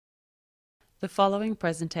The following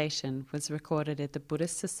presentation was recorded at the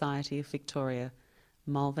Buddhist Society of Victoria,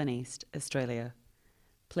 Malvern East, Australia.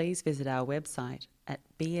 Please visit our website at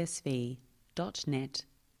bsv.net.au.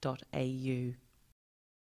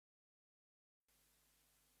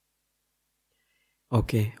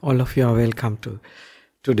 Okay, all of you are welcome to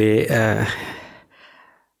today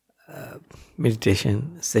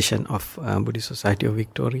meditation session of Buddhist Society of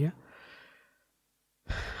Victoria.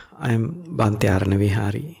 I am Bhante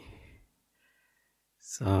Aranavihari.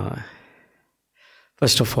 So,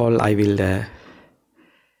 first of all, I will tell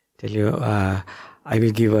you, I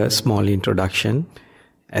will give a small introduction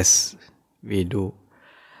as we do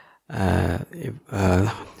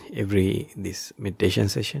every this meditation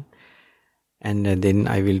session. And then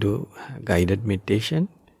I will do guided meditation,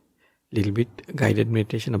 little bit guided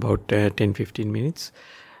meditation, about 10-15 minutes.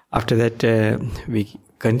 After that, we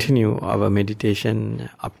continue our meditation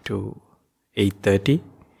up to 8:30.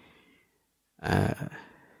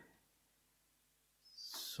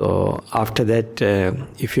 So after that,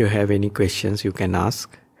 if you have any questions, you can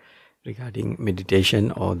ask regarding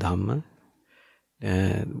meditation or Dhamma,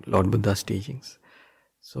 Lord Buddha's teachings.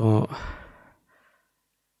 So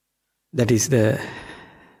that is the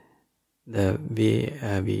way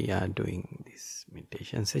we are doing this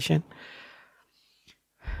meditation session.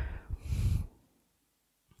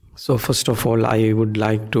 So first of all, I would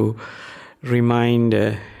like to remind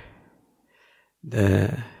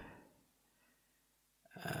the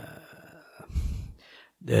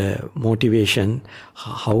motivation,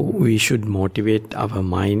 how we should motivate our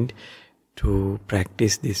mind to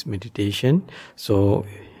practice this meditation. So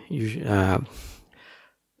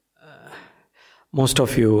most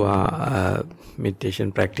of you are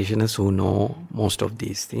meditation practitioners who know most of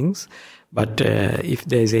these things, but if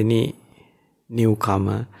there is any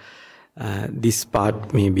newcomer, this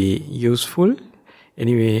part may be useful.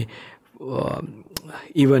 Anyway,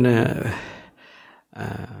 even a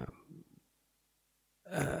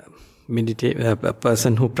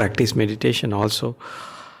person who practices meditation also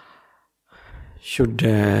should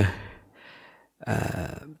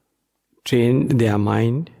train their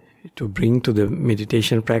mind to bring to the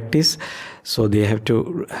meditation practice. So they have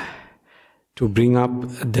to bring up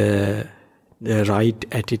the right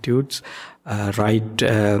attitudes, right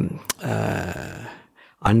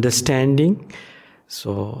understanding.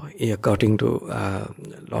 So according to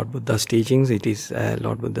Lord Buddha's teachings, it is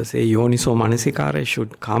Lord Buddha say yoniso manasikara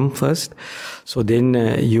should come first. So then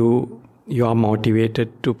you are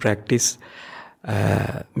motivated to practice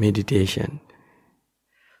meditation.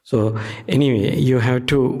 So anyway, you have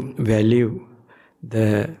to value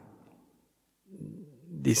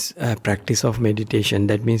this practice of meditation.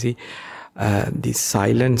 That means the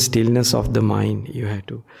silent stillness of the mind. You have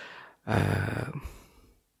to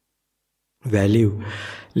value,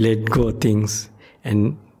 let go things,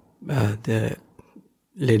 and let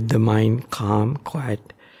the mind calm,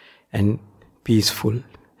 quiet, and peaceful.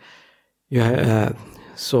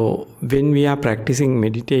 So when we are practicing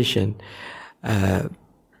meditation,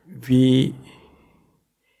 we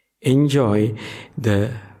enjoy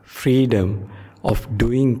the freedom of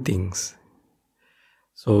doing things.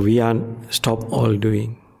 So we stop all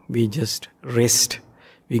doing. We just rest.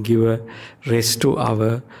 We give a rest to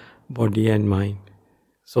our body and mind.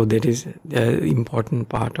 So that is the important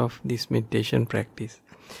part of this meditation practice.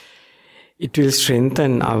 It will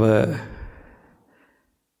strengthen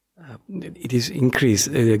it is increase,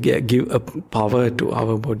 give a power to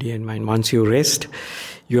our body and mind. Once you rest,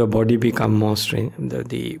 your body become more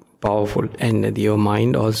the powerful, and your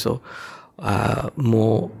mind also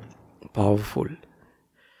more powerful.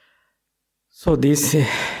 So these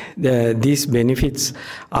benefits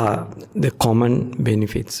are the common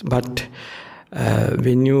benefits. But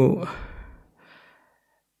when you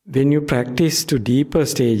practice to deeper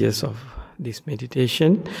stages of this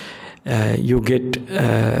meditation, you get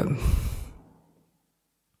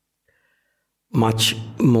much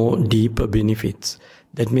more deeper benefits.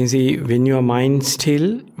 That means when your mind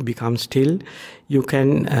becomes still, you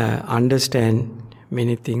can understand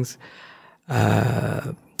many things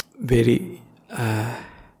very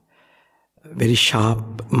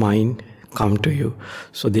sharp mind come to you.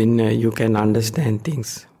 So then you can understand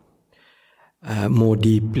things more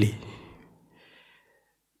deeply.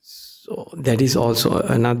 So that is also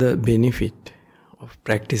another benefit of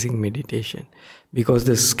practicing meditation, because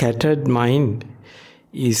the scattered mind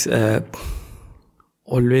is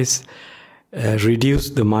always reduce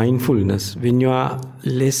the mindfulness. When you are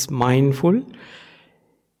less mindful,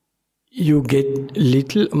 you get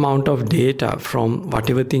little amount of data from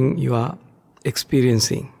whatever thing you are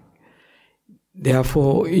experiencing.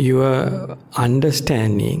 Therefore, your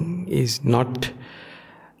understanding, is not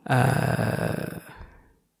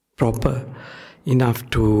proper enough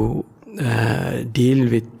to deal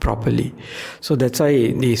with properly. So that's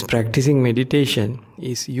why this practicing meditation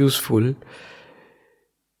is useful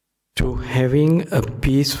to having a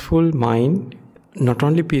peaceful mind, not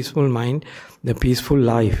only peaceful mind, the peaceful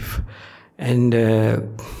life, and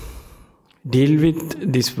deal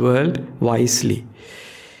with this world wisely.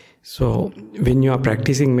 So when you are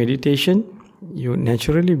practicing meditation, you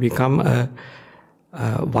naturally become a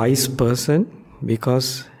wise person,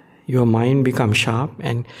 because your mind becomes sharp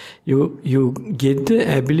and you get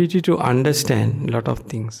the ability to understand a lot of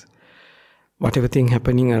things, whatever thing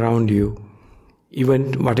happening around you,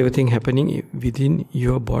 even whatever thing happening within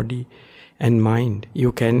your body and mind,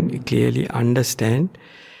 you can clearly understand,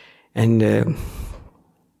 and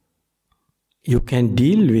you can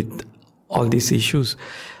deal with all these issues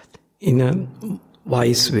in a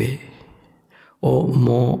wise way, or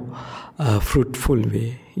more fruitful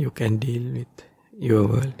way. You can deal with your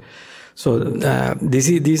world. So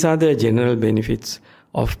these are the general benefits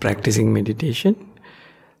of practicing meditation.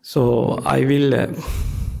 So I will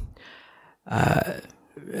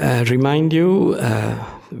remind you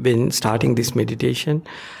when starting this meditation,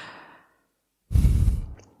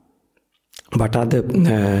 what are the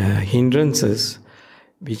hindrances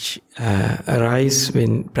which arise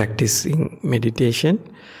when practicing meditation.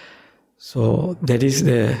 So that is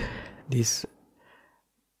this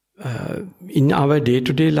in our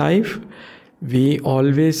day-to-day life, we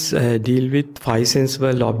always deal with five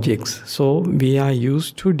sensual objects. So we are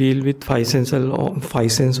used to deal with five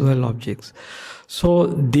sensual objects. So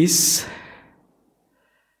this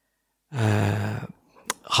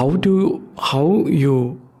how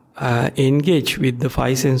you engage with the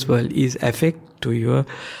five sensual is affect to your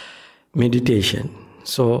meditation.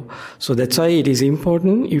 So that's why it is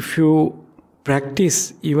important, if you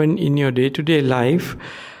practice even in your day-to-day life,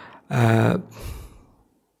 the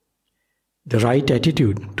right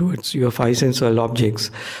attitude towards your five sensual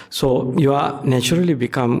objects. So you are naturally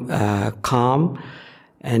become a calm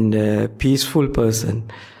and peaceful person.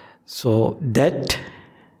 So that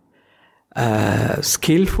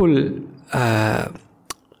skillful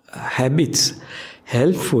habits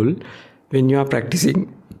helpful when you are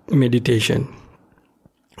practicing meditation,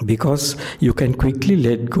 because you can quickly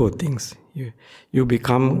let go things. You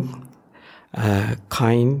become a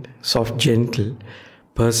kind, soft, gentle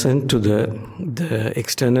person to the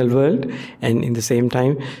external world, and in the same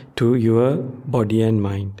time to your body and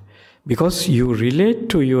mind, because you relate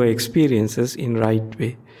to your experiences in right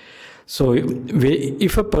way. So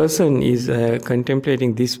if a person is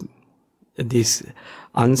contemplating this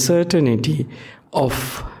uncertainty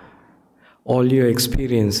of all your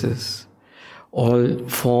experiences, all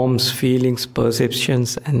forms, feelings,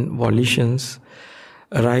 perceptions and volitions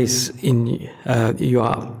arise in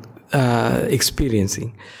your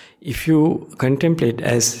experiencing. If you contemplate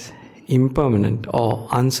as impermanent or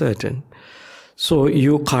uncertain, so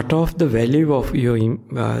you cut off the value of your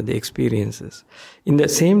the experiences. In the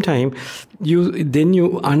same time,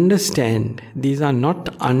 you understand these are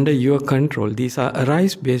not under your control. These are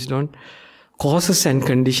arise based on causes and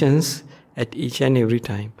conditions at each and every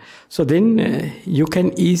time. So then you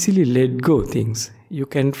can easily let go things. You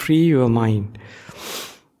can free your mind.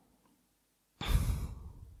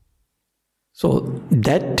 So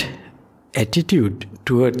that attitude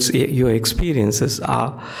towards your experiences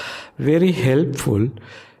are very helpful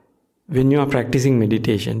when you are practicing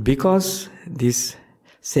meditation, because this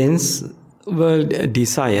sense world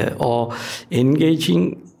desire or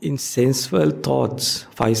engaging in sensual thoughts,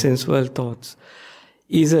 five sensual thoughts,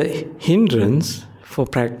 is a hindrance for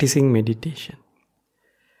practicing meditation.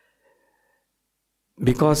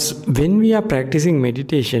 Because when we are practicing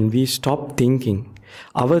meditation, we stop thinking.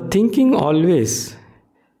 Our thinking always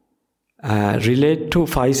relate to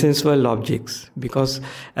five sensual objects, because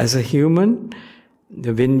as a human,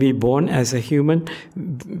 when we born as a human,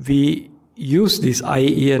 we use this eye,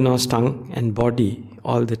 ear, nose, tongue and body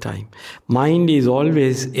all the time. Mind is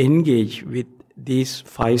always engaged with these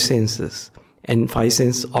five senses and five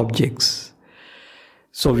sense objects.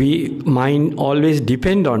 So mind always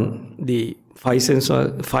depend on the five sense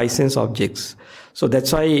objects. So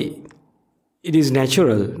that's why it is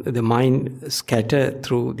natural the mind scatter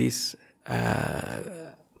through these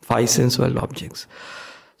five sensual objects.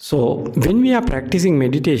 So when we are practicing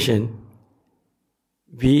meditation,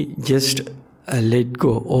 we just let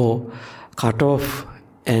go or cut off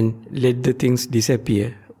and let the things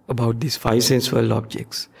disappear about these five sensual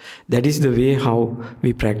objects. That is the way how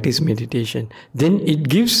we practice meditation. Then it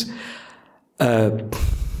gives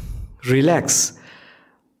relax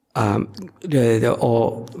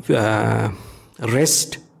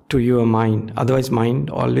rest to your mind. Otherwise, mind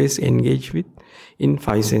always engage with in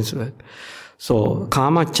five sense world. So,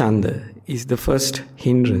 kama chanda is the first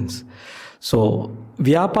hindrance. So,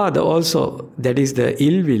 vyapada also, that is the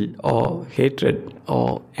ill will or hatred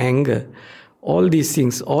or anger, all these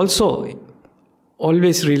things also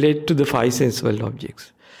always relate to the five sense world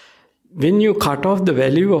objects. When you cut off the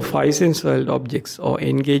value of five sense world objects or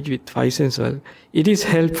engage with five sense world, it is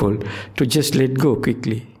helpful to just let go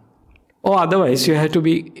quickly. Or otherwise,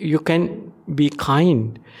 you can be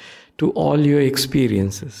kind to all your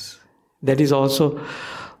experiences. That is also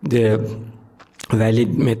the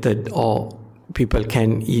valid method, or people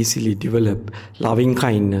can easily develop loving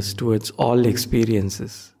kindness towards all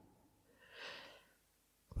experiences.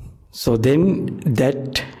 So then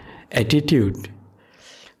that attitude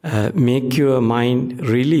make your mind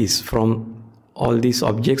release from all these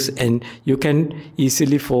objects, and you can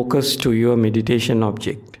easily focus to your meditation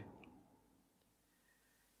object.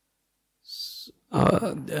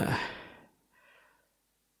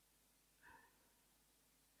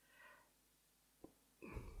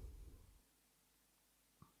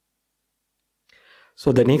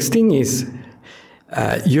 So the next thing is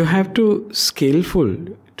you have to skillful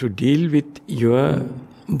to deal with your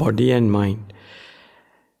body and mind.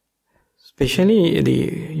 Especially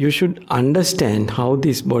you should understand how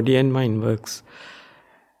this body and mind works.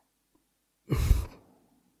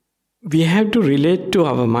 We have to relate to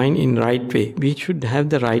our mind in right way. We should have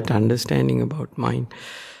the right understanding about mind.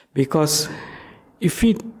 Because if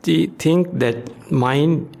we think that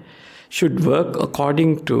mind should work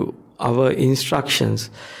according to our instructions,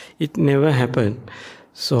 it never happens.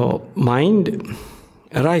 So mind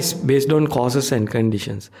arises based on causes and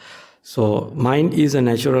conditions. So mind is a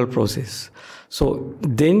natural process. So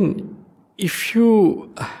then if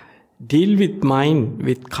you deal with mind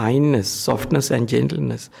with kindness, softness and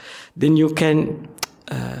gentleness, then you can,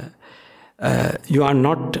 you are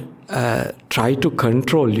not try to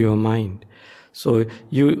control your mind. So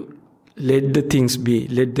you let the things be,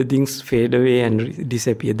 let the things fade away and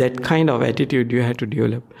disappear. That kind of attitude you have to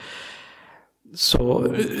develop.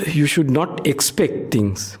 So you should not expect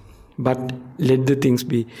things, but let the things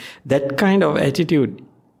be. That kind of attitude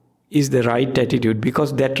is the right attitude,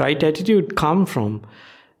 because that right attitude comes from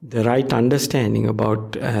the right understanding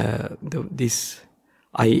about this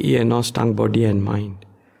eye, ear, nose, tongue, body and mind.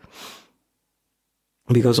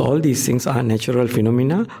 Because all these things are natural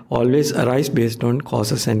phenomena, always arise based on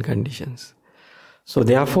causes and conditions. So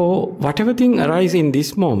therefore, whatever thing arises in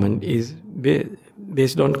this moment is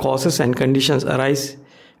based on causes and conditions arise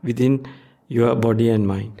within your body and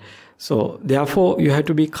mind. So therefore, you have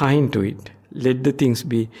to be kind to it. Let the things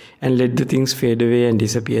be, and let the things fade away and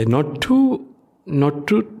disappear. Not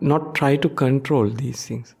try to control these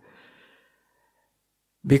things.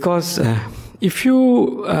 Because if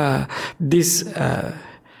you this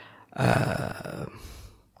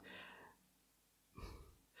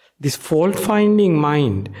fault-finding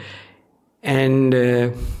mind and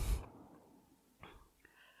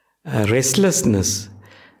restlessness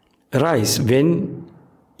arise when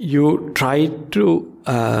you try to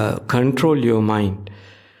control your mind.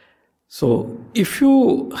 So if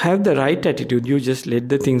you have the right attitude, you just let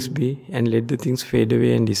the things be and let the things fade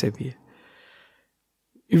away and disappear.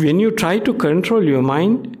 When you try to control your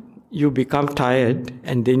mind, you become tired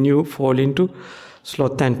and then you fall into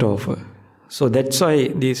sloth and torpor. So that's why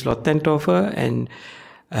the sloth and torpor and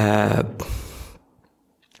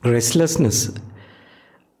restlessness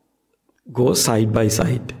go side by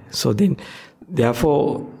side. So then,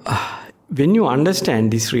 therefore, when you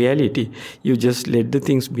understand this reality, you just let the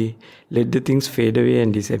things be, let the things fade away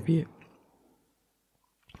and disappear.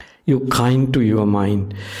 You kind to your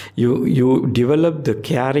mind. You develop the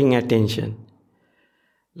caring attention,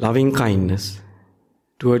 loving kindness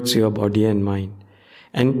towards your body and mind,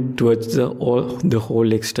 and towards the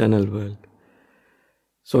whole external world.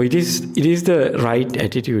 So it is the right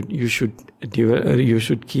attitude you should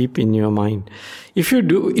keep in your mind. If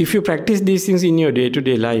you practice these things in your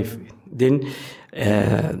day-to-day life, then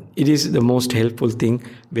it is the most helpful thing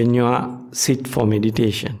when you sit for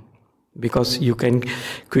meditation, because you can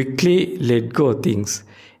quickly let go things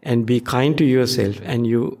and be kind to yourself, and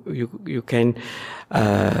you can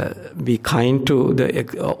be kind to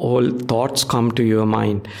all thoughts come to your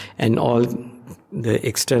mind, and all the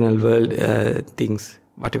external world things,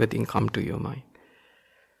 whatever thing come to your mind.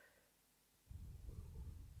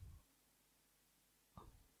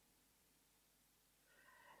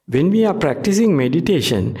 When we are practicing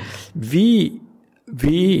meditation, we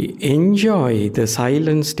enjoy the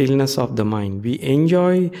silent stillness of the mind. We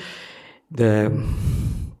enjoy the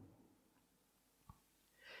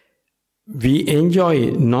we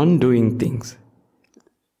enjoy non-doing things.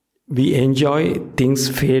 We enjoy things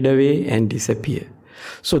fade away and disappear.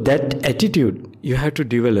 So that attitude you have to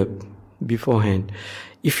develop beforehand.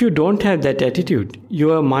 If you don't have that attitude,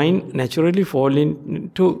 your mind naturally falls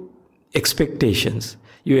into expectations.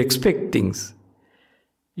 You expect things.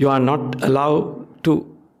 You are not allowed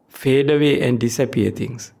to fade away and disappear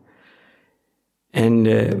things. And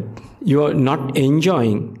you are not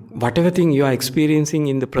enjoying whatever thing you are experiencing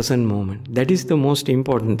in the present moment. That is the most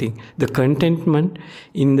important thing. The contentment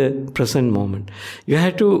in the present moment. You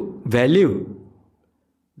have to value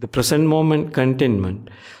the present moment contentment.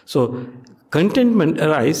 So contentment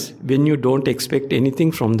arises when you don't expect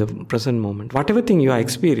anything from the present moment. Whatever thing you are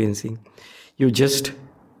experiencing, you just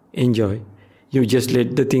enjoy. You just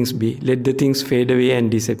let the things be. Let the things fade away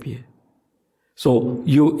and disappear. So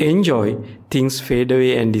you enjoy things fade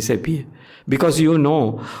away and disappear. Because you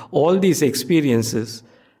know all these experiences,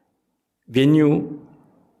 when you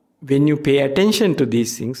pay attention to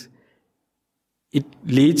these things, it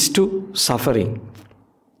leads to suffering.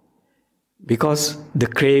 Because the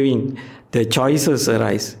craving, the choices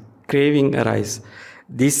arise, craving arise.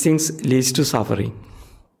 These things leads to suffering.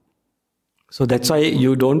 So that's why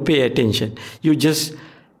you don't pay attention. You just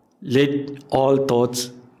let all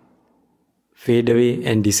thoughts fade away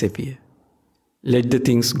and disappear. Let the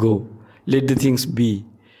things go. Let the things be.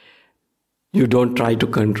 You don't try to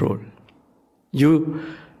control. You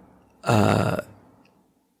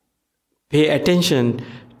pay attention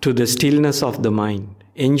to the stillness of the mind.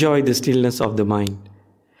 Enjoy the stillness of the mind.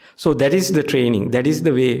 So that is the training. That is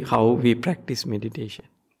the way how we practice meditation.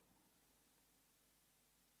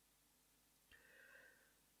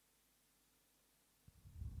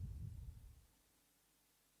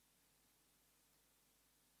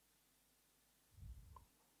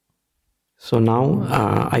 So now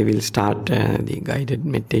I will start the guided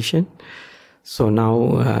meditation. So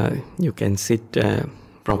now you can sit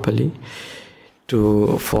properly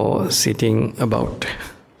for sitting about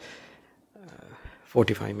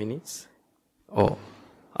 45 minutes or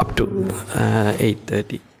up to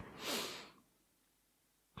 8:30.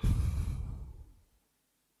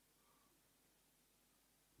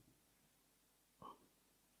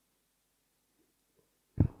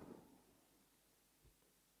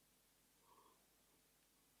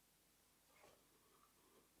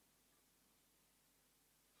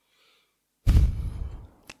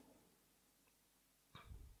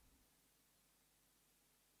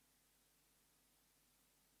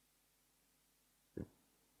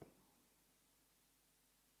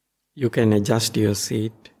 You can adjust your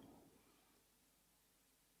seat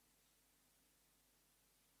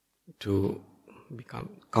to become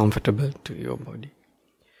comfortable to your body.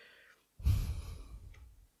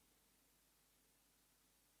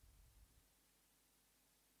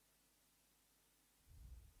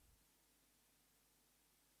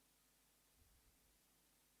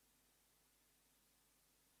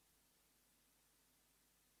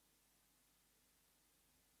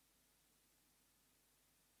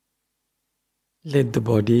 Let the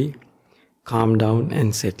body calm down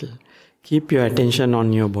and settle. Keep your attention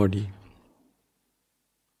on your body.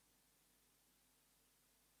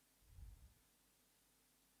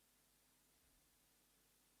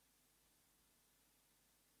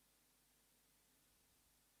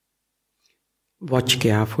 Watch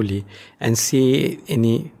carefully and see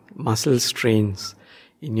any muscle strains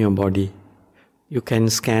in your body. You can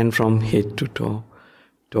scan from head to toe,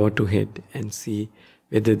 toe to head, and see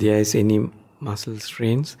whether there is any muscle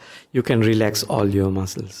strains. You can relax all your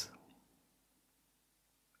muscles.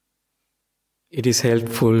 It is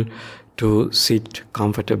helpful to sit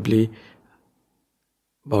comfortably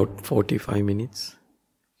about 45 minutes.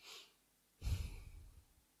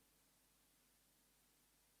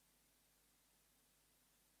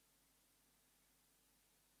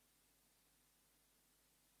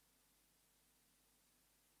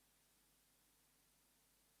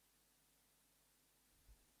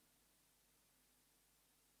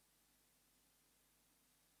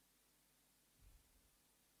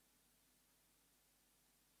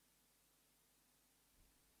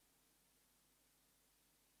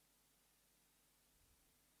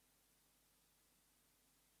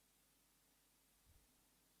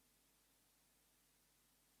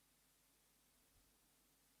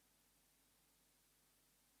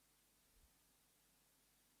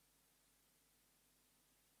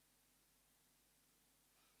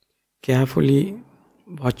 Carefully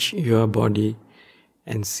watch your body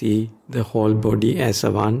and see the whole body as a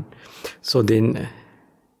one. So then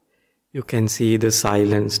you can see the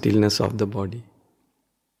silent stillness of the body.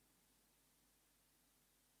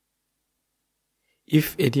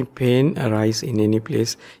 If any pain arises in any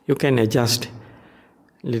place, you can adjust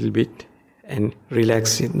a little bit and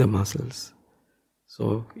relax in the muscles,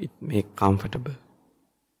 so it make comfortable.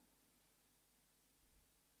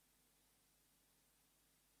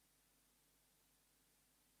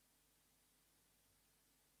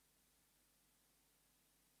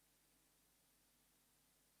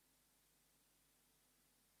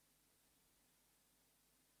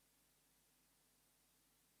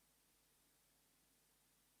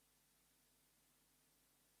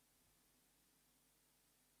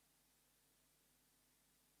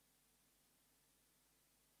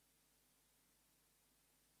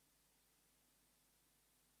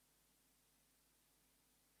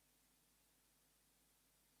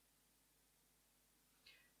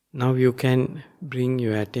 Now you can bring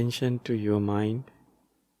your attention to your mind.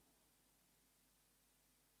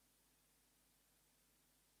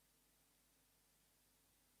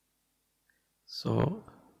 So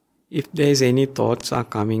if there is any thoughts are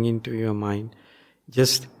coming into your mind,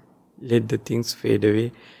 just let the things fade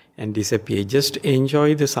away and disappear. Just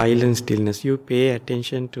enjoy the silent stillness. You pay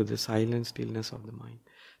attention to the silent stillness of the mind.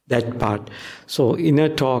 That part. So inner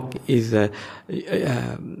talk is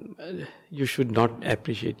you should not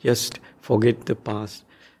appreciate. Just forget the past.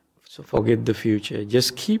 So forget the future.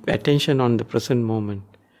 Just keep attention on the present moment.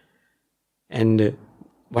 And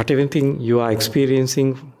whatever thing you are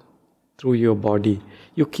experiencing through your body,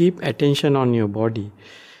 you keep attention on your body.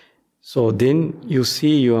 So then you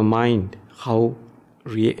see your mind, how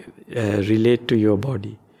relate to your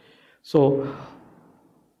body. So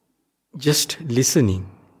just listening,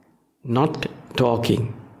 not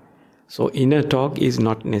talking. So inner talk is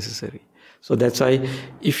not necessary. So that's why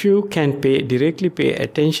if you can directly pay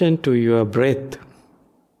attention to your breath,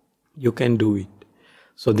 you can do it.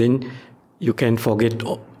 So then you can forget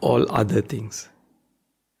all other things.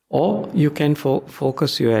 Or you can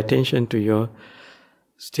focus your attention to your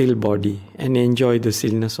still body and enjoy the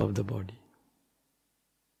stillness of the body.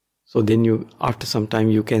 So then after some time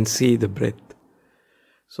you can see the breath.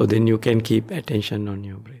 So then you can keep attention on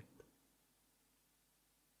your breath.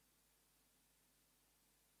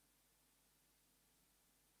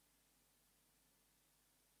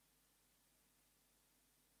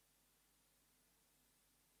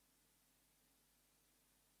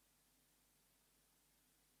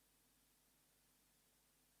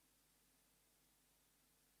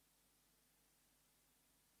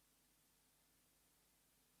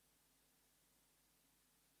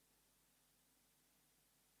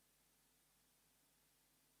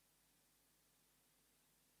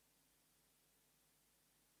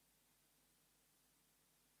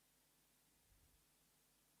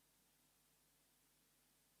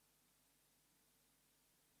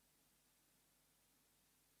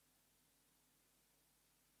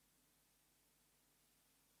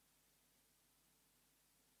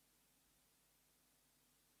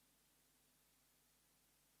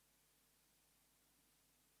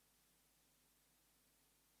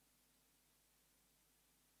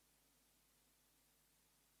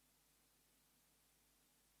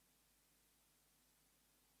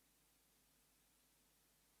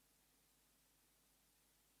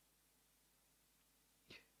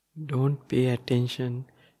 Don't pay attention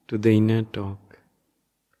to the inner talk.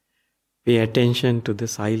 Pay attention to the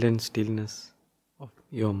silent stillness of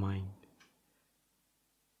your mind.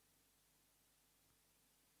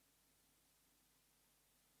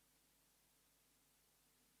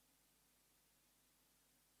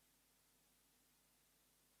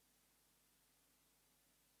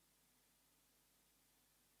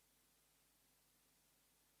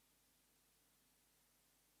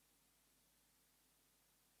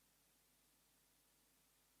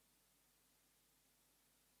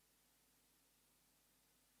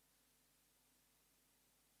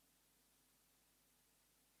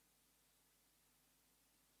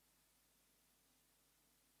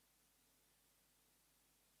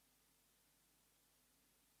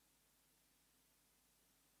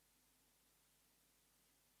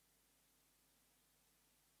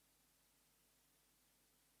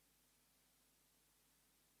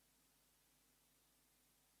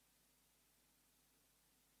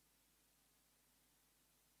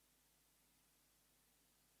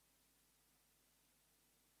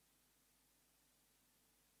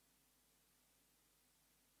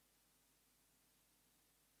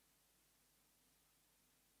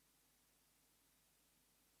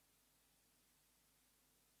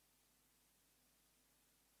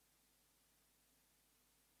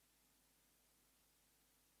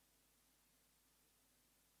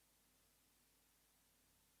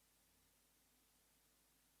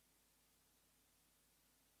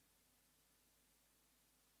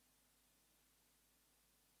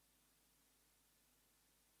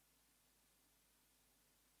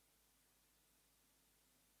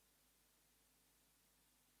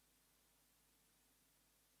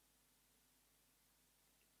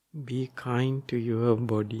 Be kind to your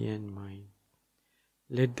body and mind.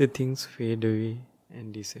 Let the things fade away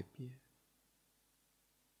and disappear.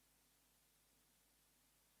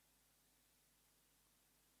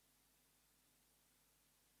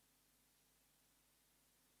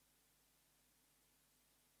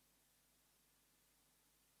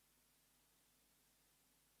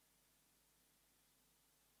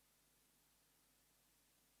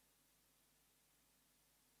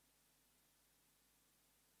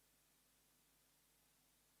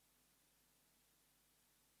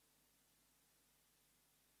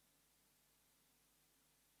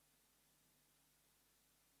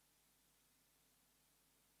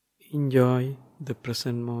 Enjoy the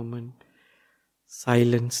present moment,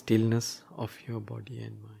 silent stillness of your body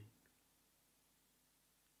and mind.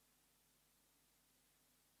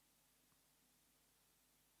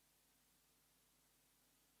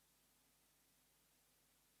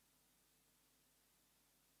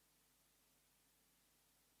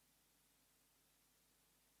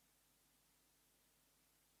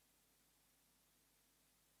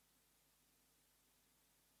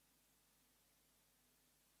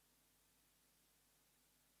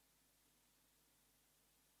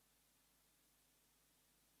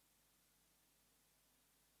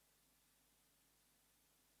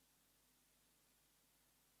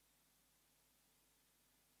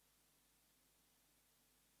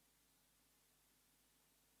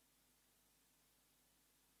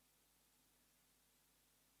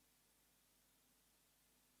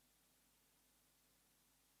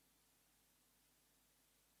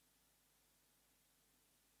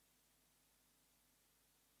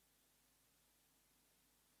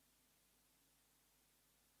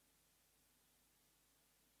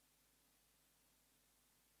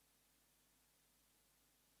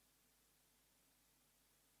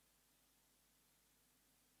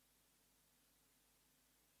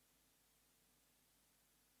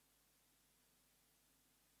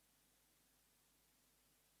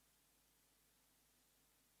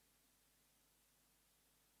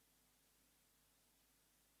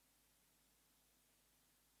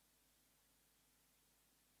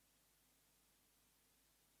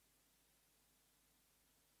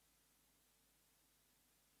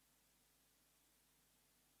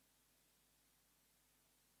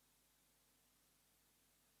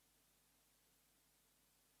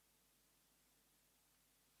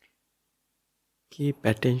 Keep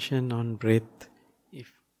attention on breath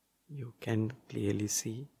if you can clearly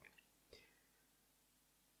see,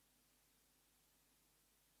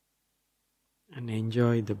 and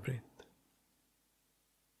enjoy the breath.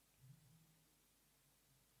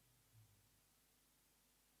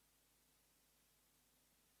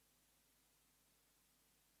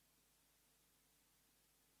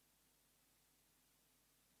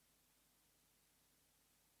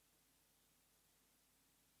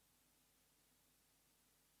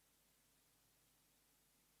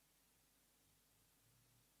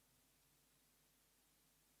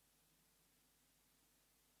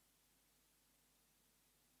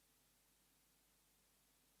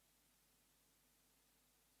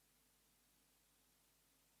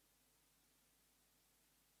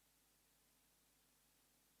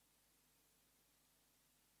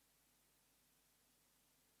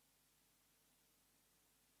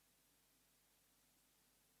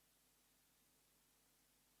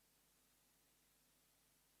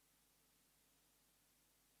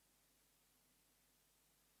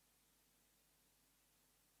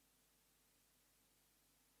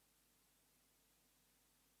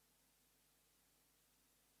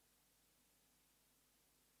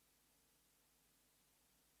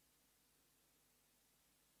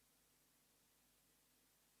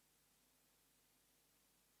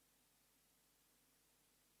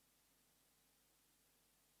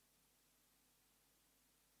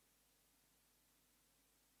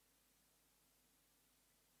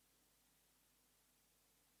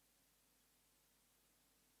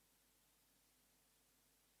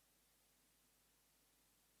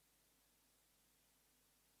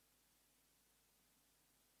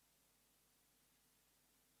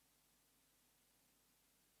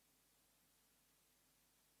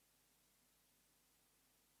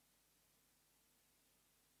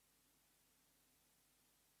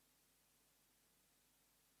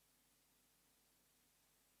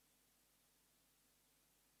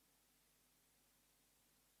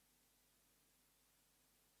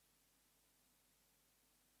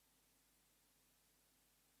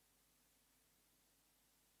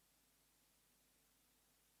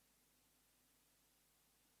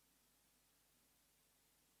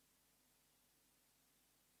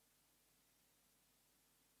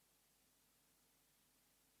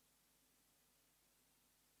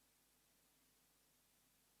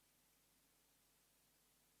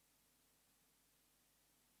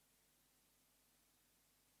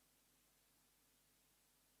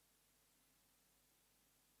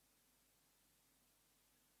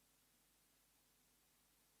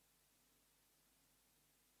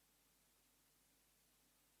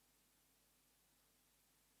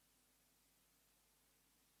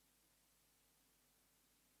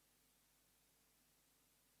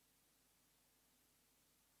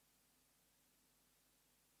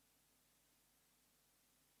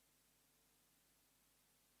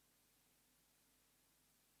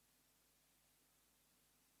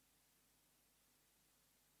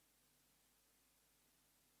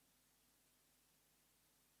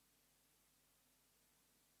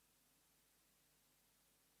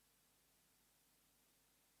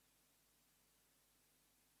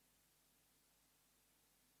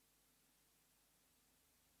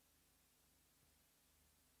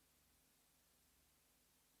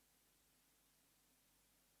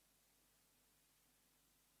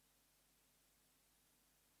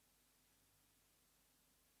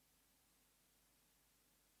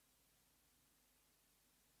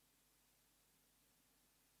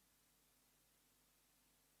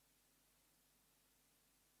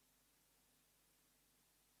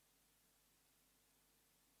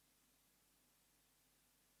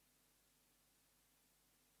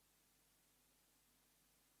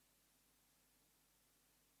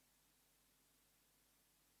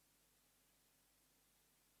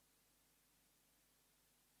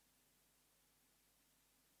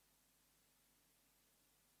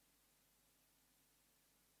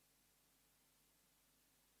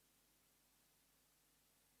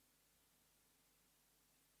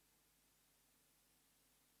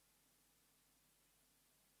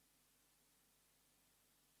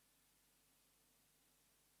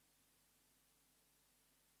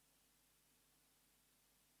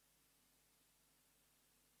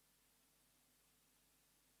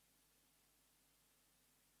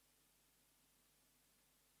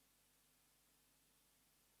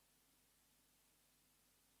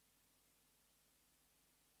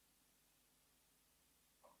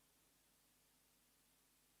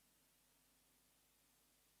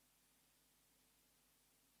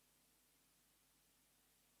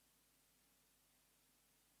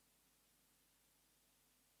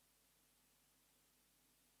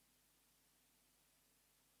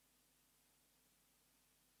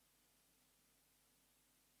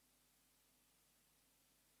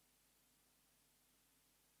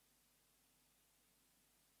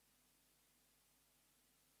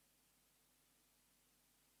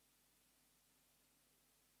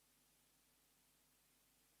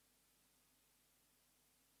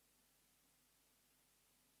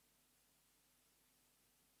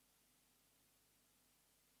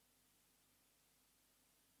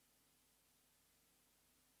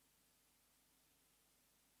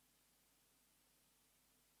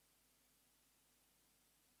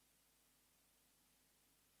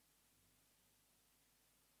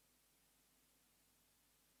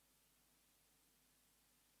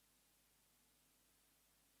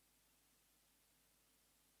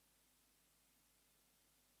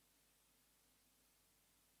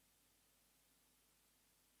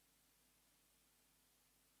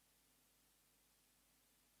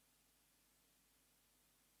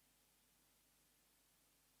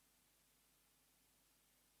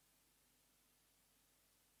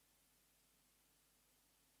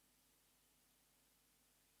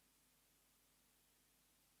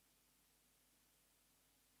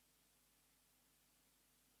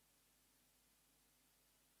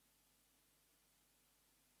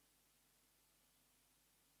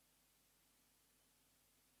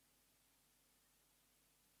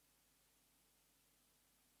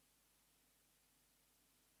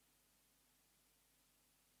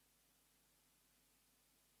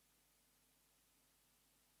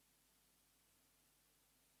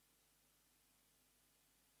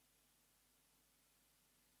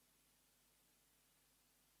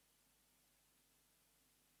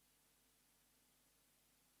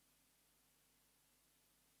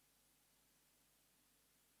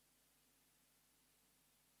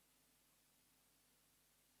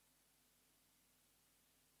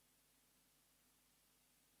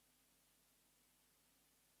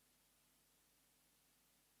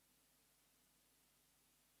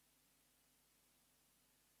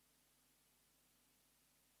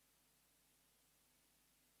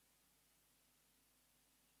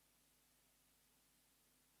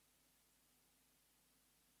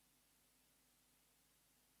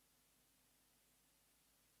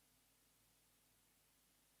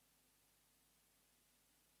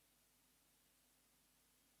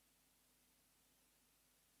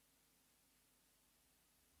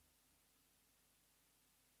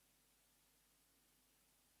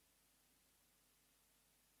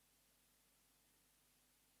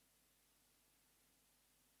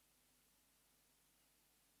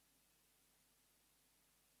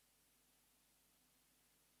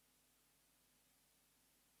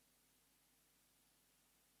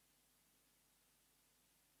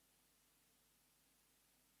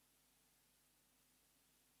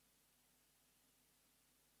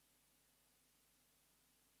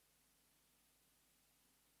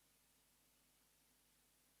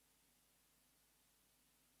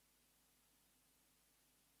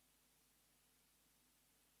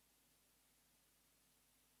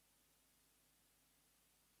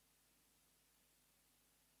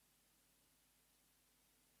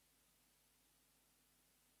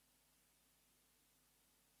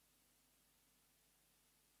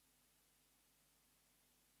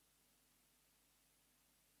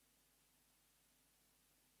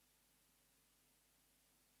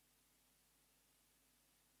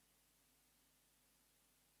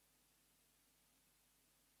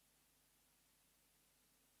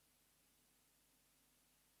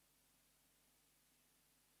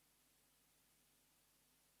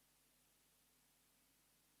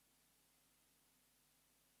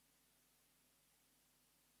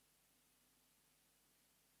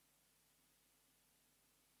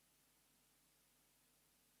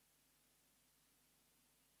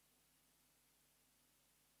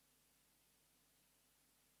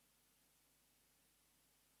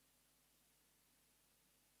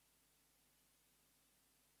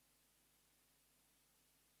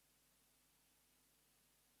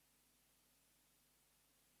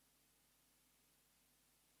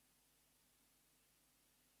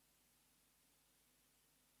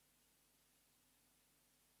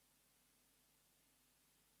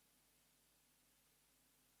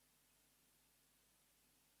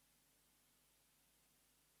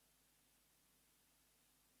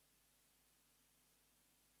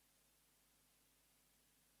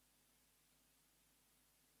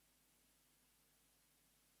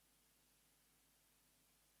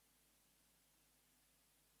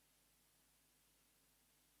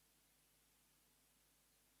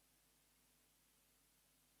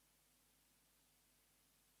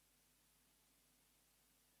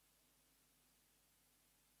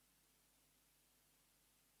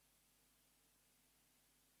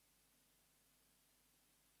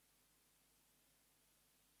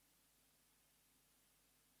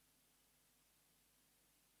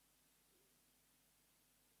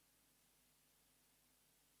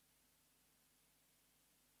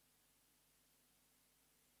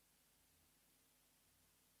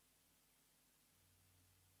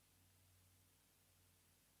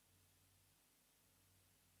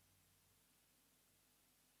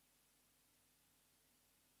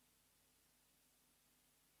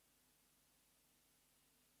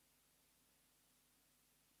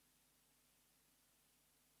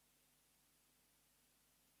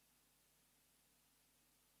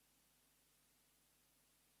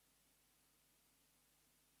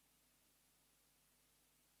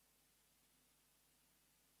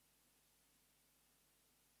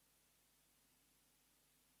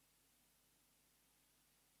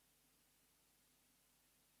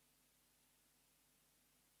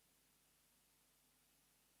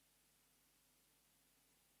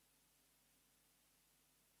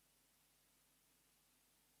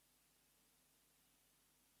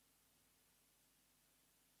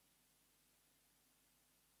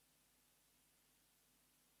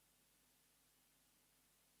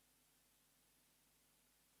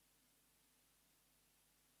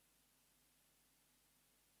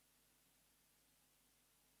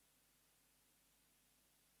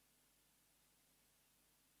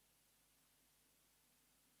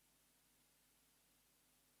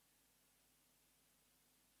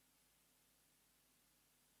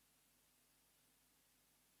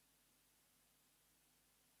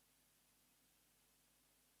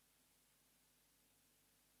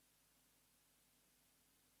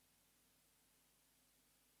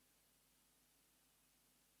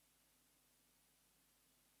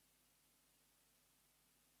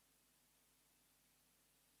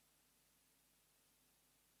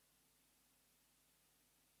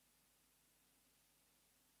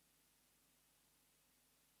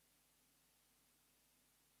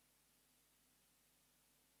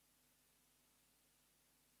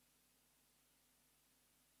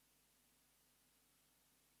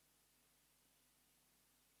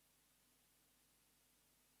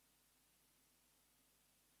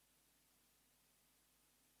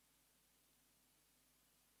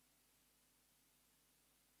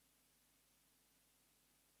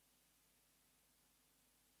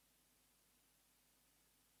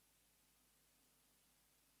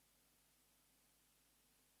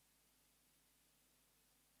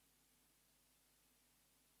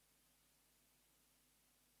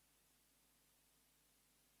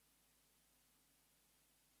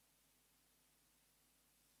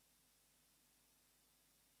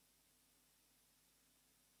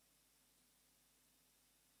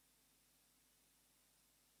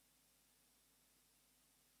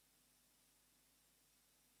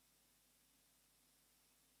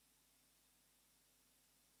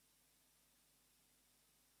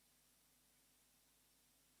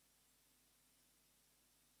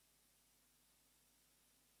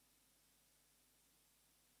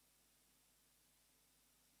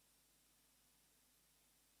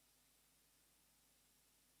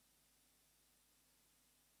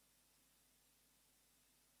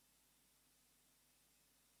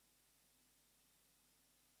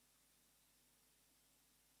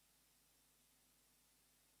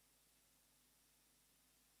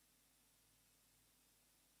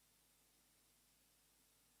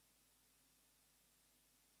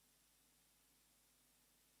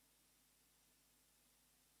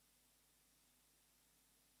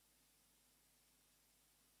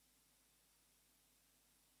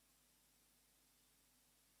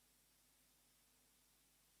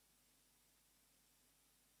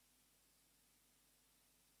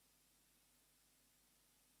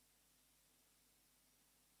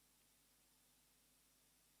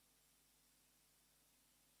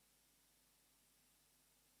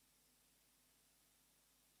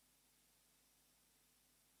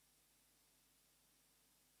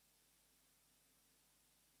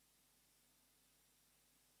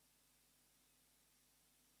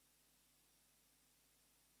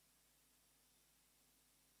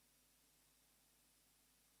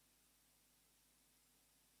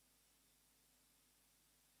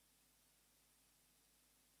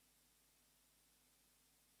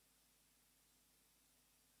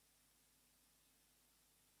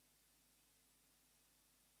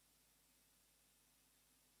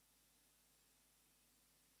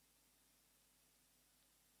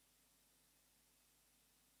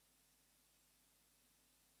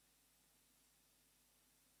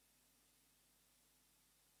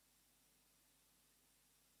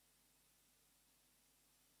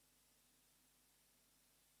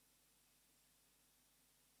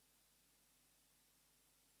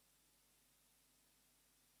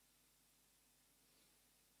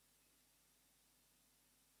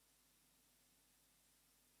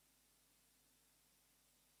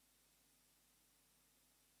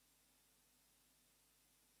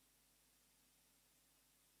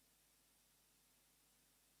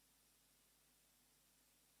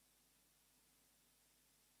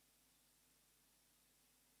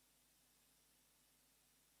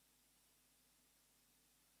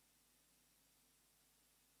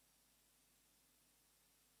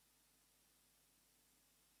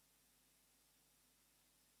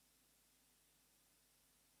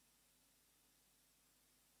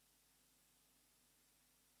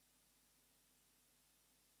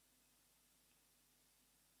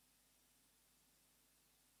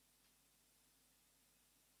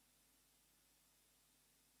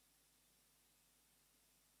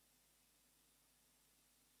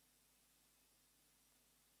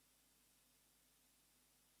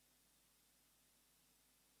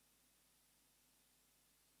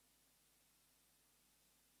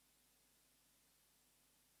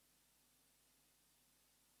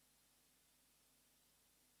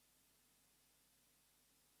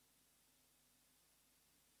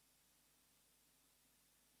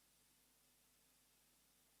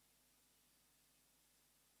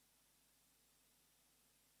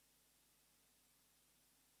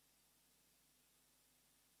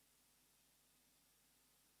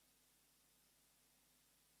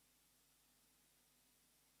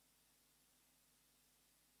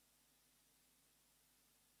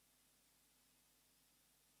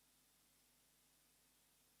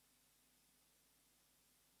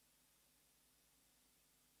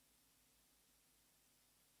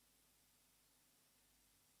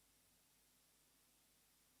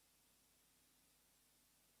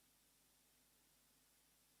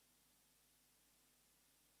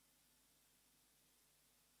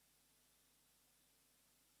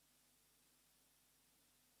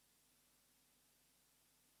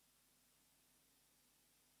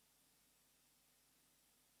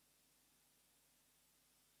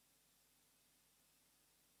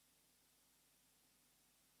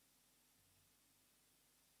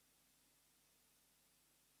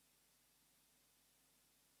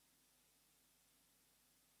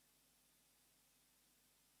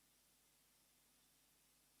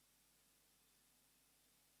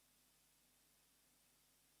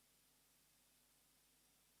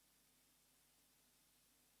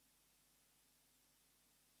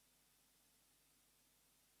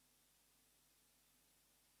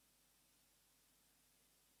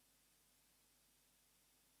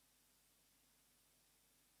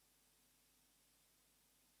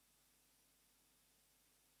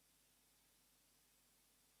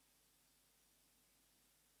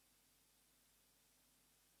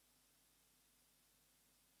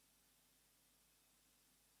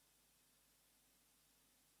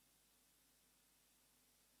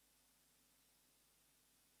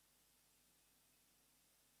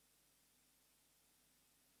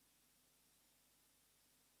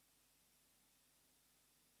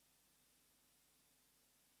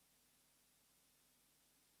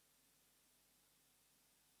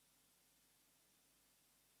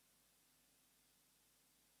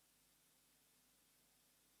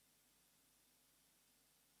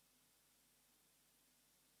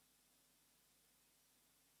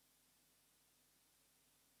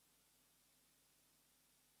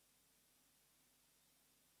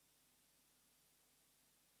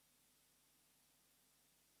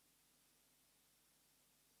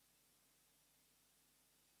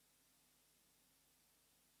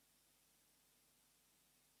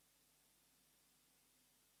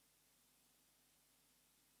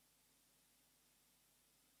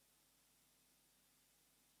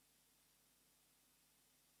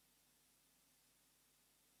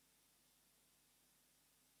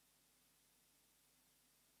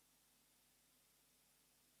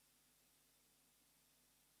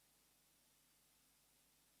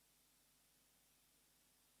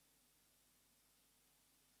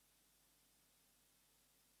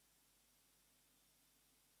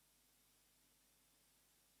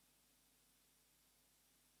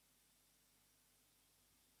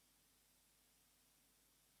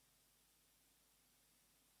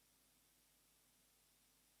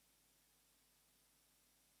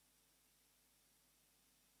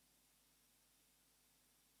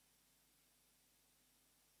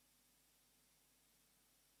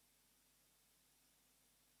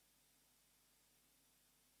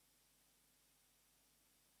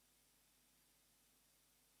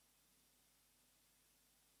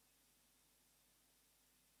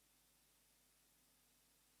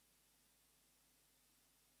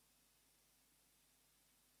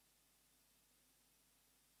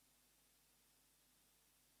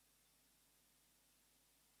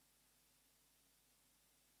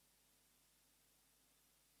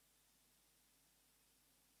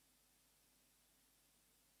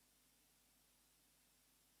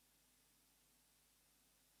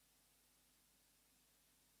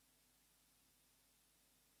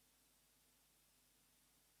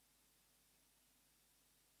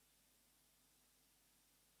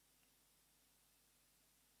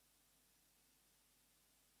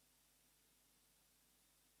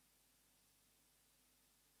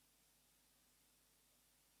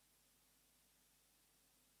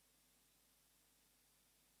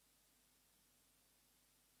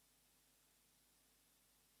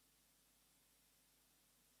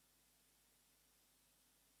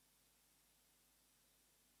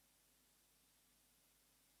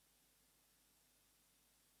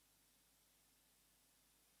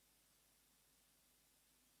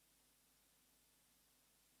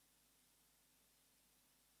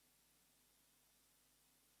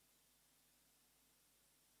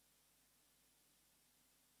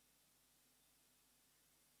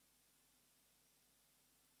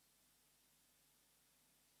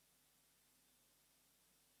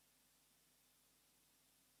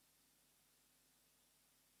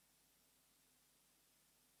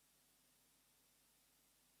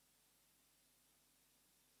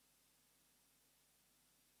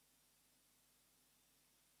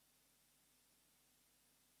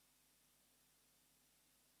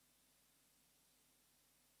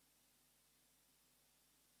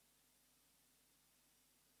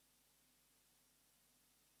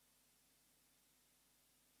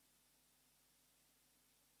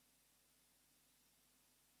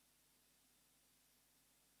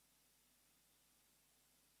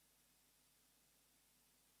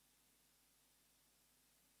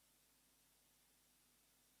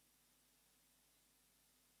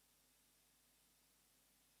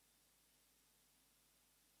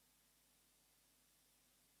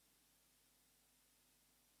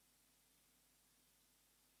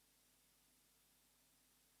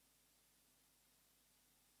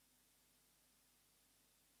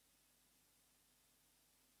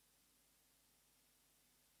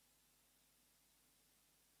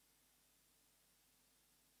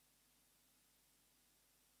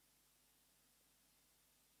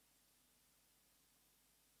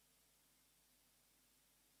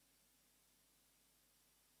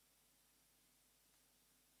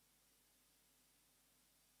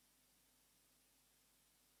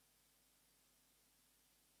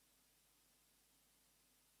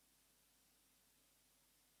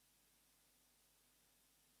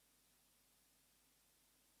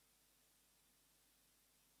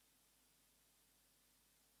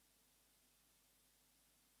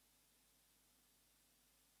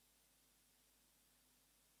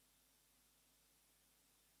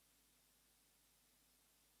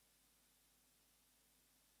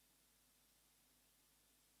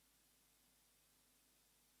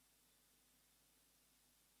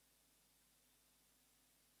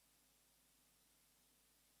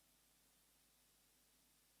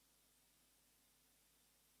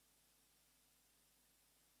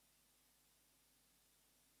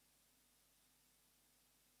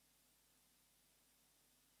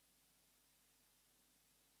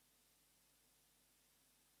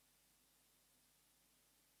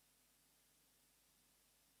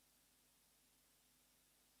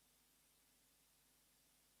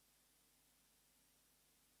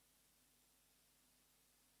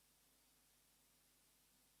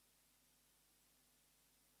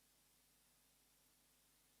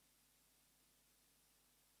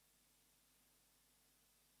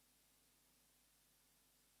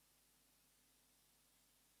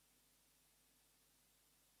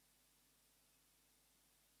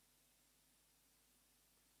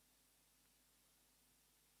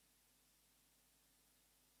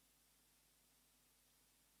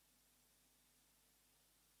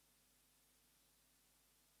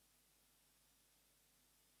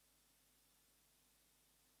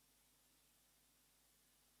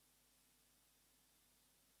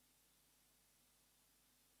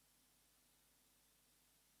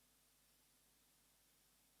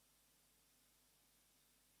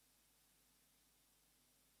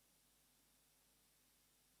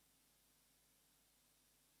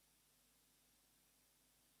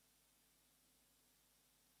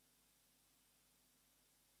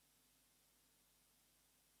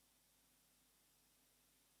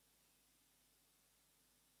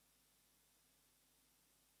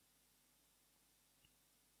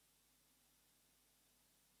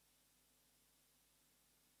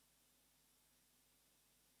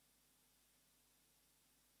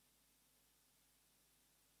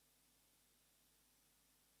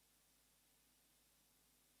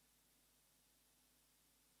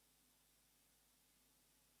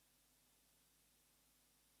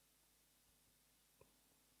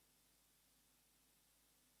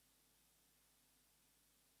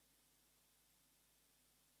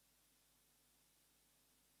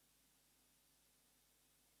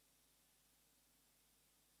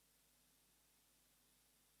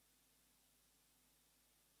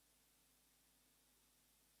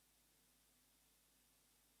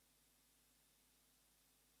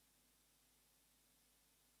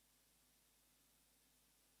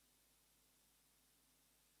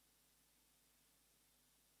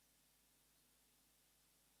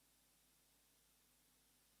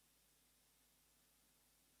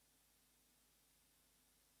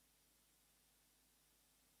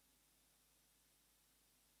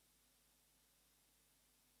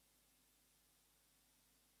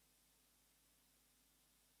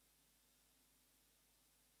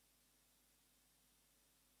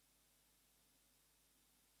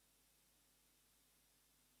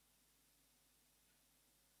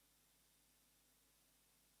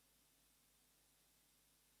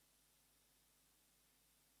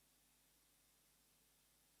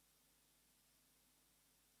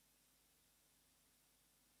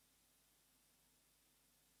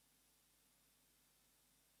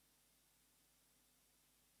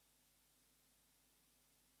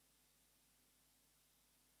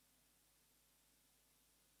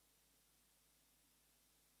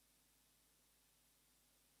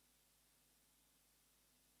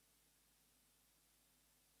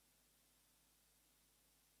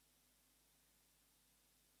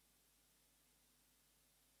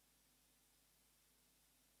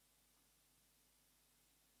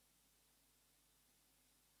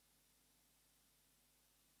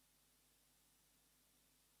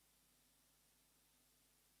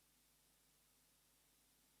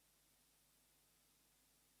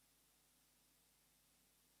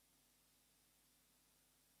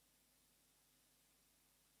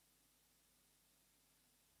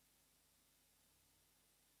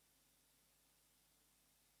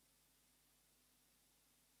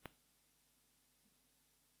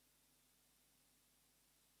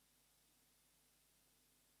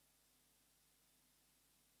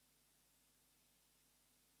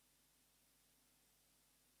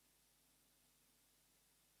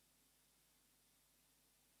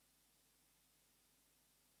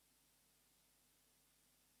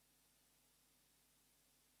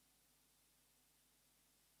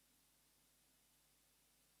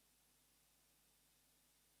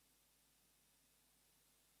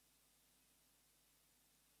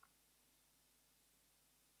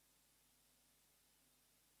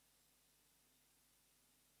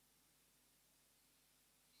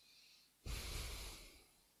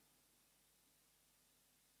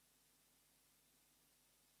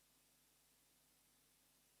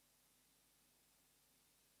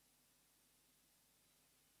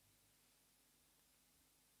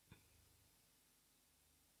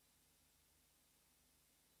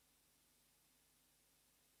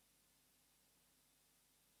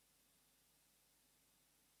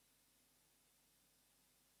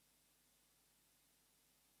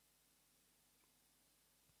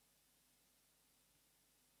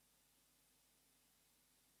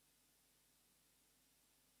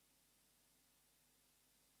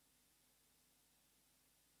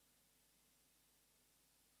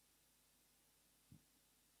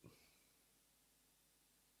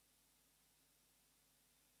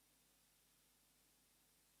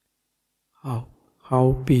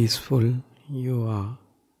 how peaceful you are,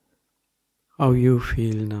 how you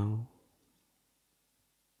feel now.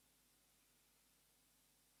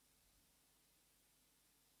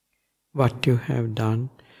 What you have done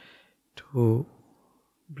to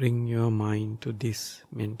bring your mind to this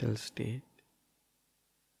mental state,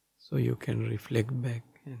 so you can reflect back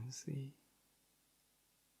and see.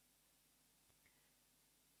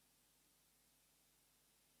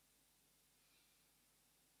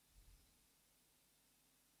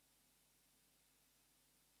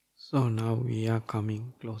 So now we are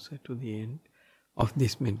coming closer to the end of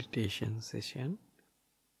this meditation session.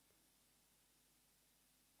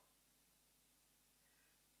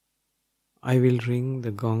 I will ring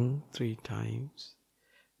the gong 3 times.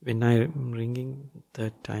 When I am ringing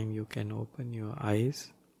third time, you can open your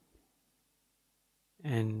eyes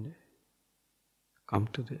and come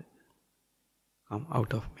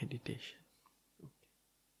out of meditation.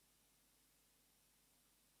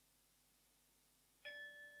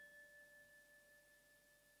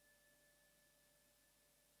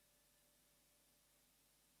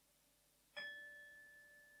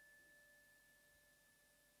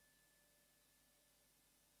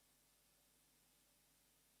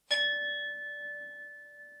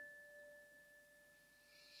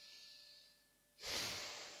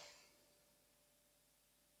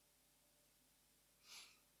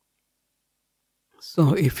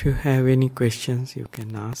 So if you have any questions, you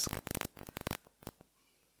can ask.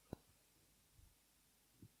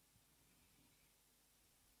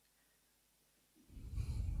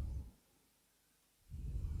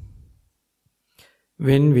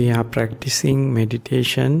 When we are practicing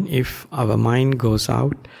meditation, if our mind goes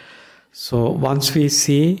out, so once we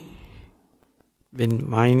see when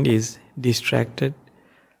mind is distracted,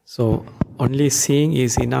 so only seeing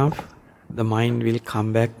is enough, the mind will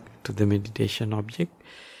come back to the meditation object.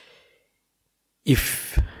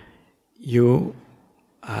 If you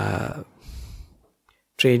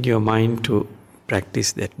train your mind to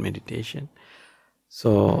practice that meditation,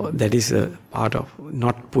 so that is a part of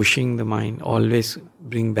not pushing the mind, always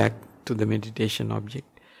bring back to the meditation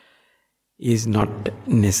object is not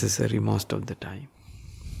necessary most of the time.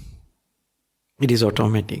 It is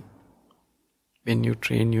automatic when you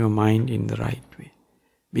train your mind in the right way.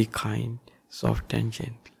 Be kind, soft and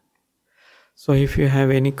gentle. So if you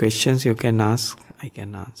have any questions, you can ask, I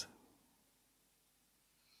can answer.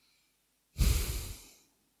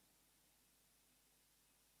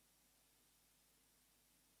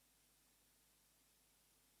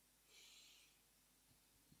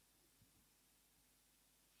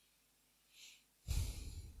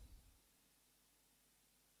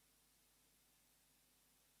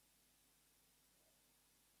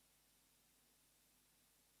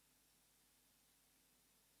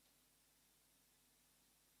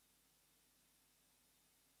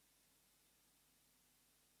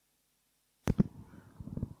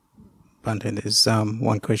 Bhante, there's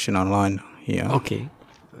one question online here. Okay.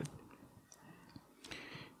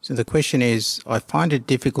 So the question is, I find it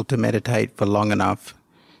difficult to meditate for long enough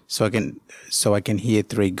so I can hear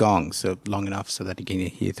 3 gongs. So long enough so that I can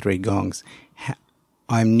hear 3 gongs.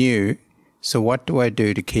 I'm new, so what do I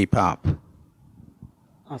do to keep up?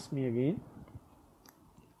 Ask me again.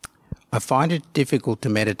 I find it difficult to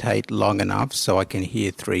meditate long enough so I can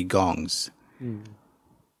hear 3 gongs.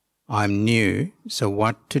 I'm new, so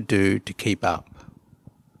what to do to keep up?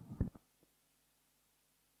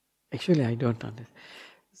 Actually, I don't understand.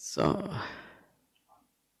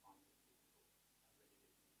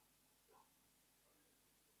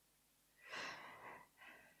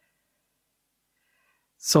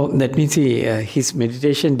 So that means his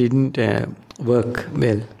meditation didn't work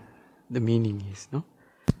well. The meaning is, no?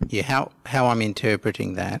 Yeah, how I'm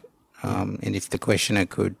interpreting that, and if the questioner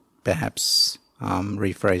could perhaps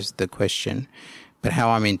rephrase the question, but how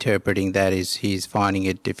I'm interpreting that is he's finding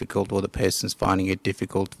it difficult, or the person's finding it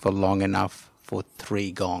difficult for long enough for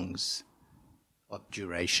 3 gongs of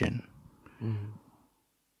duration.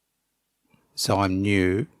 So I'm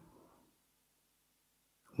new,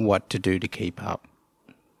 what to do to keep up?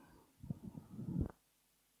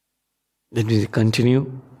 Then we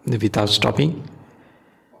continue without stopping.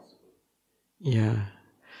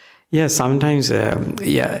 Yeah, sometimes, this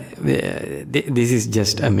is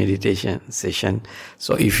just a meditation session.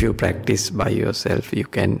 So if you practice by yourself, you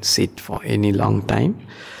can sit for any long time.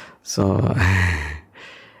 So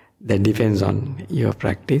that depends on your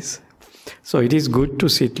practice. So it is good to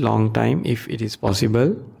sit long time if it is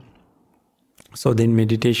possible. So then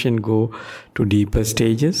meditation go to deeper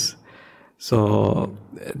stages. So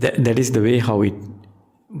that is the way how it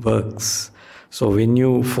works. So when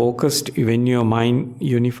you focused, when your mind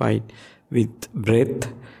unified with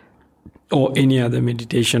breath or any other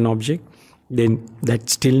meditation object, then that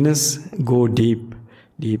stillness go deep,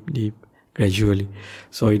 deep, deep, gradually.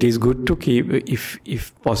 So it is good to keep,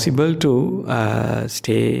 if possible, to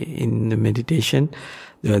stay in the meditation.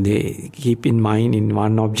 They keep in mind in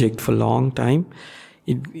one object for a long time.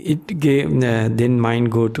 Then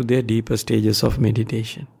mind go to the deeper stages of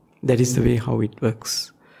meditation. That is the way how it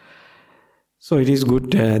works. So it is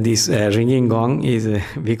good. This ringing gong is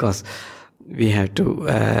because we have to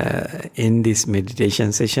end this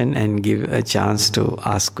meditation session and give a chance to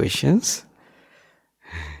ask questions.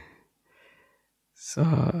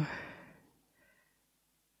 So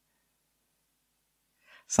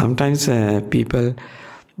sometimes people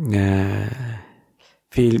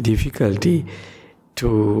feel difficulty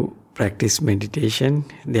to practice meditation.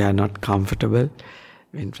 They are not comfortable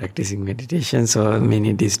when practicing meditation, so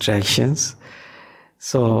many distractions.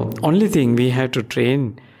 So only thing, we have to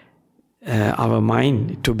train our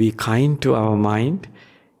mind to be kind to our mind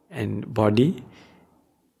and body.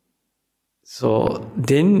 So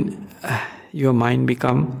then your mind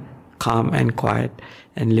become calm and quiet,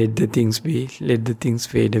 and let the things be, let the things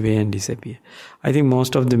fade away and disappear. I think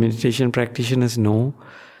most of the meditation practitioners know,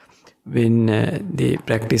 when they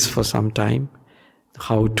practice for some time,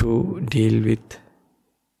 how to deal with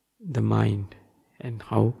the mind and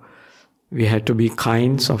how we have to be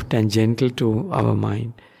kind, soft and gentle to our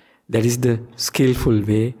mind. That is the skillful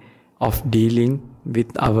way of dealing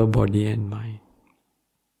with our body and mind.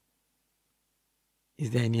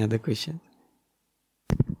 Is there any other question?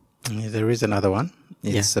 There is another one.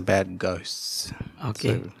 It's about ghosts.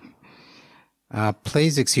 Okay. So,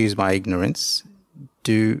 please excuse my ignorance.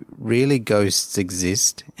 Do really ghosts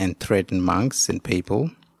exist and threaten monks and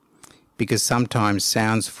people? Because sometimes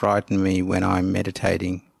sounds frighten me when I'm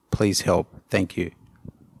meditating. Please help. Thank you.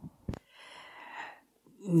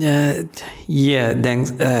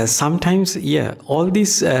 Thanks. Sometimes, all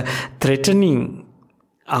these threatening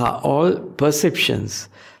are all perceptions.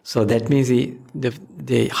 So that means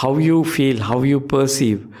how you feel, how you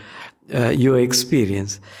perceive your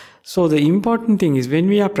experience. So the important thing is, when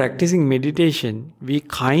we are practicing meditation, we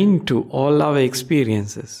kind to all our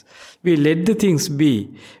experiences. We let the things be.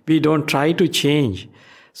 We don't try to change.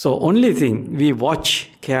 So only thing, we watch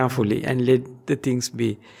carefully and let the things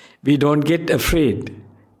be. We don't get afraid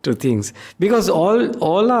to things, because all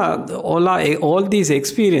these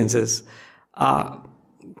experiences are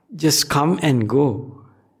just come and go.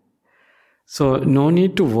 So no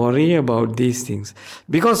need to worry about these things,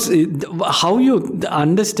 because how you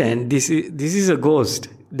understand this is a ghost,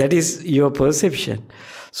 that is your perception.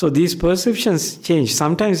 So these perceptions change.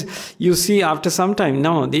 Sometimes you see after some time,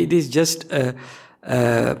 no, it is just a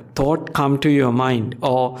thought come to your mind,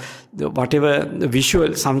 or whatever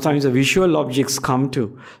visual. Sometimes the visual objects come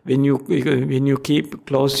to when you keep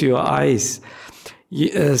close your eyes.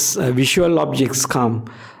 Visual objects come,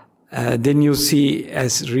 then you see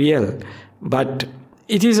as real. But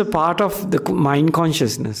it is a part of the mind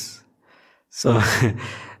consciousness. So,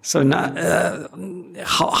 now,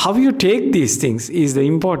 how you take these things is the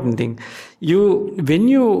important thing. When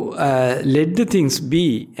you let the things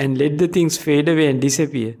be and let the things fade away and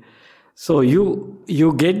disappear, so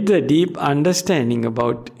you get the deep understanding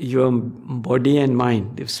about your body and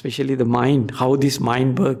mind, especially the mind, how this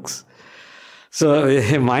mind works. So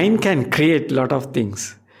mind can create a lot of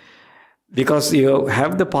things, because you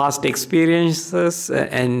have the past experiences,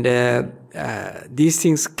 and these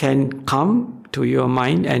things can come to your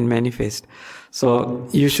mind and manifest. So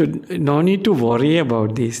you should no need to worry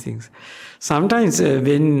about these things. Sometimes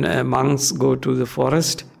when monks go to the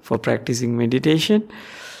forest for practicing meditation,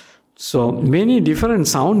 so many different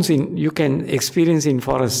sounds you can experience in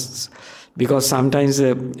forests, because sometimes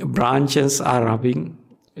branches are rubbing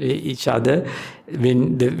each other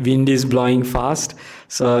when the wind is blowing fast.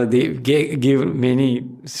 So they give many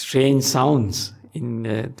strange sounds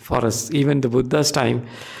in forests. Even the Buddha's time,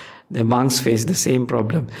 the monks face the same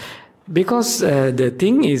problem. Because the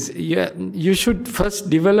thing is, you should first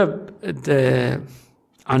develop the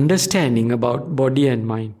understanding about body and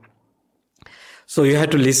mind. So you have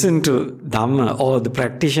to listen to Dhamma, or the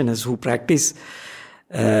practitioners who practice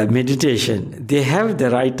meditation. They have the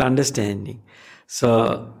right understanding.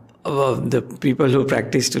 So the people who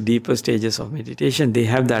practice to deeper stages of meditation, they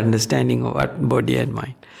have the understanding of what body and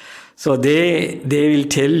mind. So they will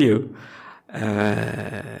tell you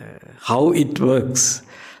how it works.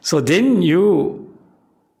 So then you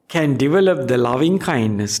can develop the loving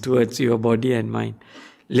kindness towards your body and mind.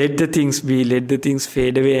 Let the things be, let the things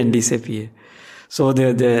fade away and disappear. So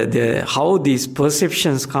how these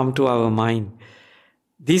perceptions come to our mind,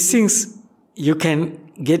 these things you can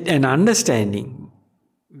get an understanding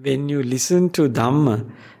when you listen to Dhamma,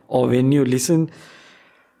 or when you listen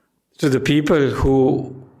to the people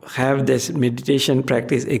who have this meditation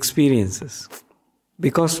practice experiences.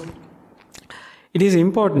 Because it is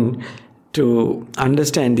important to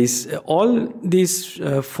understand this. All these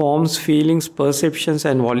forms, feelings, perceptions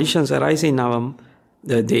and volitions arise in our,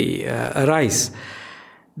 they arise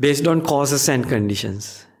based on causes and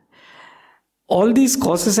conditions. All these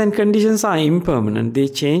causes and conditions are impermanent. They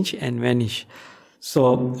change and vanish.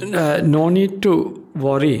 So no need to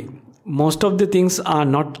worry. Most of the things are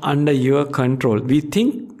not under your control. We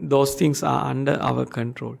think those things are under our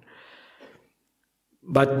control.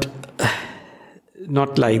 But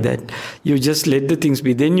not like that. You just let the things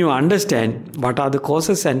be. Then you understand what are the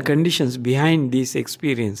causes and conditions behind these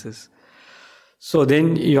experiences. So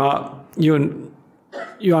then you are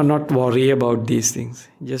not worried about these things.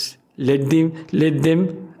 Just let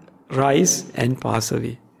them rise and pass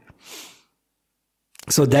away.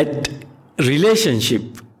 So that relationship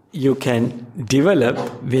you can develop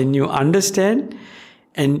when you understand,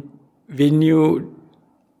 and when you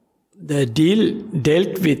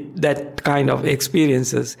dealt with that kind of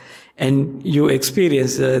experiences, and you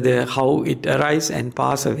experience how it arises and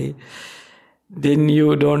pass away, then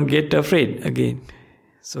you don't get afraid again.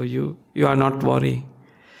 So you are not worried.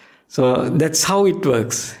 So that's how it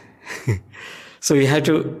works. So you have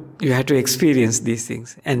to experience these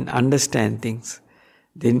things and understand things.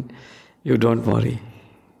 Then you don't worry.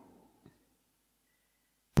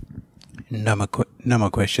 No more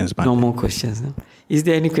questions, Bhante. No more questions. No? Is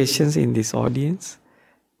there any questions in this audience?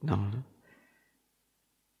 No.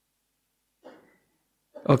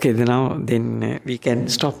 Okay, then we can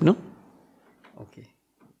stop, no? Okay.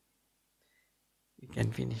 We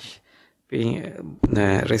can finish. Paying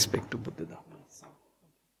respect to Buddha.